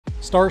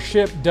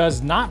Starship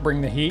does not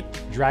bring the heat.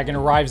 Dragon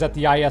arrives at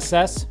the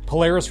ISS.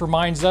 Polaris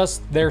reminds us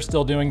they're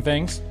still doing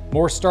things.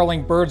 More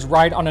Starlink birds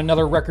ride on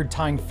another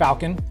record-tying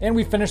Falcon. And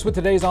we finish with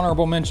today's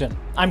honorable mention.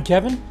 I'm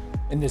Kevin,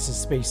 and this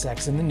is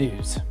SpaceX in the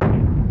News.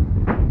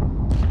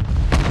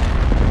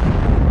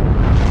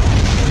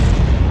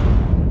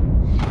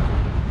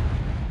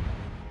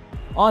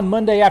 On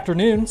Monday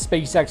afternoon,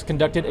 SpaceX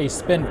conducted a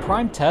spin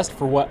prime test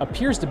for what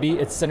appears to be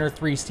its Center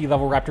 3 Sea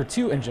Level Raptor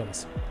 2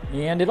 engines.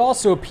 And it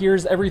also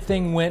appears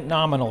everything went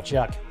nominal,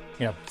 Chuck.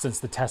 Since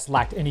the test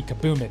lacked any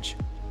kaboomage,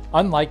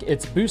 unlike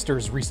its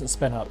booster's recent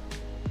spin up.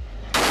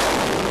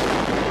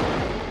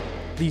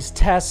 These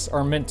tests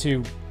are meant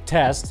to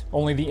test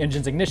only the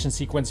engine's ignition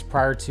sequence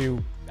prior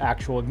to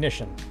actual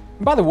ignition.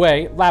 And by the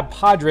way, Lab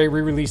Padre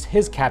re-released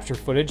his capture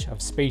footage of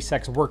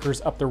SpaceX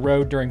workers up the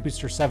road during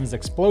Booster 7's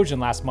explosion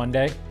last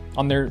Monday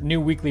on their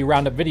new weekly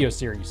roundup video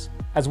series,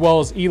 as well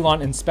as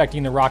Elon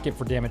inspecting the rocket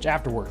for damage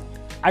afterward.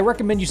 I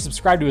recommend you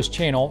subscribe to his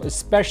channel,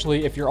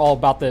 especially if you're all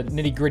about the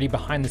nitty-gritty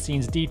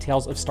behind-the-scenes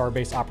details of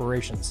Starbase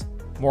operations.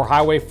 More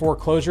Highway 4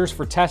 closures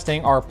for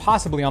testing are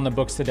possibly on the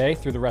books today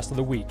through the rest of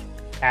the week.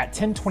 At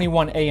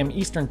 10:21 a.m.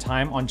 Eastern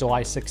Time on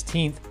July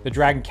 16th, the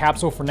Dragon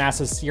capsule for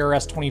NASA's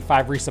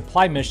CRS-25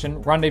 resupply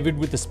mission rendezvoused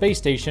with the space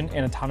station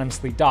and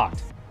autonomously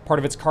docked. Part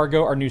of its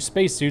cargo are new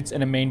spacesuits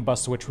and a main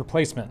bus switch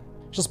replacement.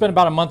 She'll spend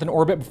about a month in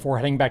orbit before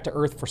heading back to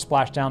Earth for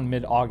splashdown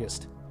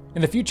mid-August.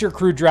 In the future,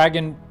 Crew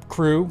Dragon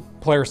crew,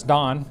 Polaris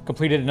Dawn,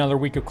 completed another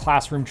week of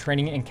classroom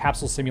training and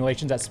capsule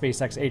simulations at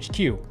SpaceX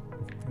HQ.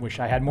 Wish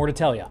I had more to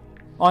tell you.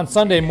 On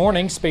Sunday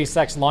morning,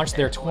 SpaceX launched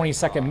their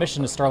 22nd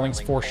mission to Starlink's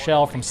fourth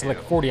shell from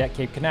Silic 40 at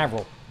Cape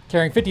Canaveral,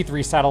 carrying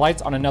 53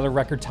 satellites on another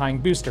record-tying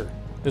booster.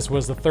 This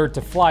was the third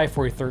to fly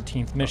for a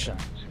 13th mission.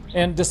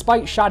 And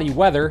despite shoddy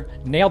weather,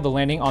 nailed the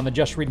landing on the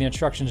Just Reading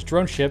Instructions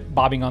drone ship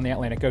bobbing on the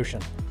Atlantic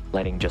Ocean.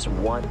 Landing just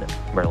one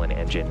Merlin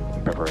engine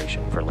in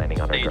preparation for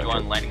landing on our drone. Stage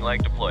 1 landing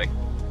leg deploy.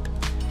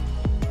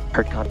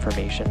 Heard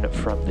confirmation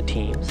from the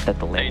teams that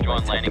the landing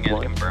legs have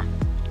deployed. Stage 1 landing is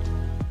confirmed.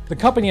 The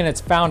company and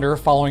its founder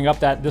following up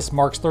that this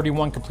marks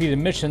 31 completed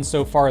missions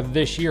so far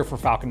this year for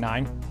Falcon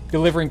 9,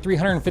 delivering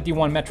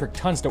 351 metric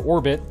tons to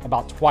orbit,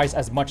 about twice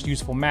as much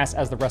useful mass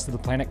as the rest of the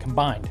planet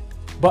combined.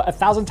 But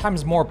 1,000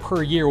 times more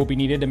per year will be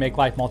needed to make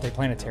life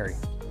multiplanetary.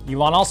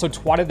 Elon also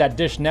twatted that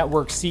Dish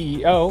Network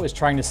CEO is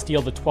trying to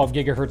steal the 12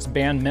 gigahertz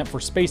band meant for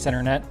space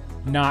internet.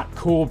 Not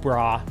cool,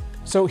 brah.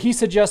 So he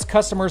suggests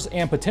customers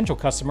and potential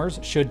customers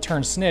should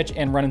turn snitch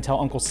and run and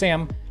tell Uncle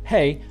Sam,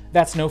 hey,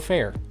 that's no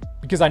fair.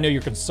 Because I know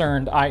you're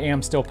concerned, I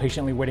am still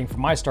patiently waiting for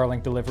my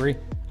Starlink delivery.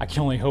 I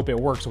can only hope it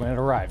works when it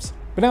arrives.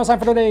 But now it's time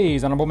for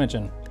today's honorable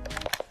mention.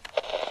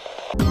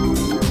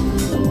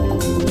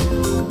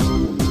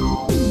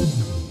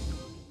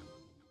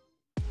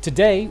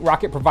 Today,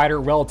 rocket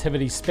provider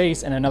Relativity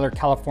Space and another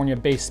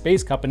California-based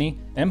space company,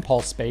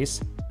 Impulse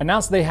Space,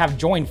 announced they have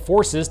joined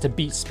forces to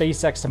beat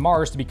SpaceX to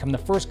Mars to become the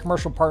first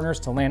commercial partners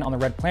to land on the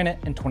Red Planet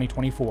in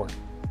 2024.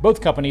 Both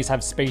companies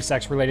have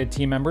SpaceX-related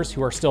team members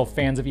who are still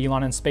fans of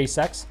Elon and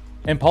SpaceX.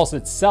 Impulse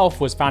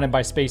itself was founded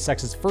by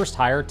SpaceX's first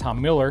hire,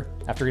 Tom Mueller,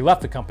 after he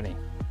left the company.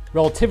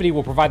 Relativity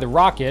will provide the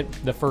rocket,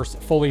 the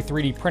first fully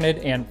 3D printed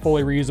and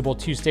fully reusable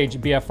two-stage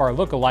BFR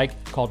lookalike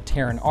called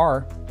Terran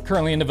R,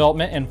 currently in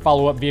development and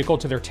follow-up vehicle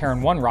to their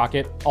Terran 1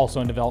 rocket,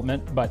 also in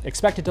development, but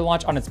expected to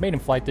launch on its maiden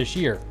flight this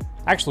year.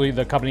 Actually,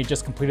 the company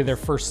just completed their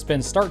first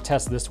spin start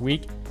test this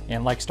week,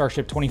 and like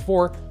Starship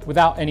 24,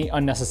 without any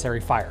unnecessary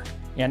fire.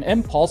 And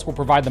Impulse will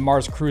provide the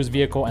Mars cruise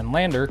vehicle and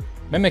lander,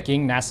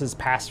 mimicking NASA's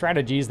past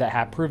strategies that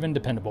have proven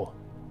dependable.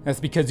 That's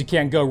because you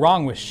can't go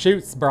wrong with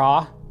shoots,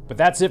 brah. But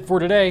that's it for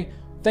today.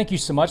 Thank you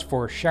so much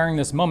for sharing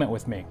this moment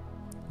with me.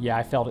 Yeah,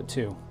 I felt it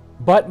too.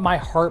 But my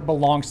heart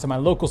belongs to my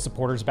local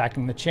supporters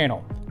backing the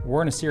channel.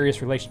 We're in a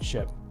serious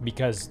relationship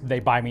because they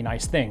buy me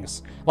nice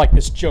things, like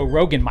this Joe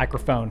Rogan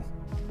microphone.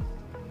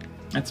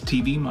 That's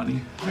TV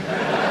money.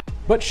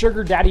 But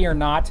sugar daddy or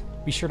not,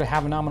 be sure to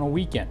have a nominal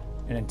weekend.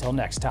 And until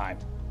next time,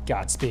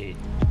 Godspeed.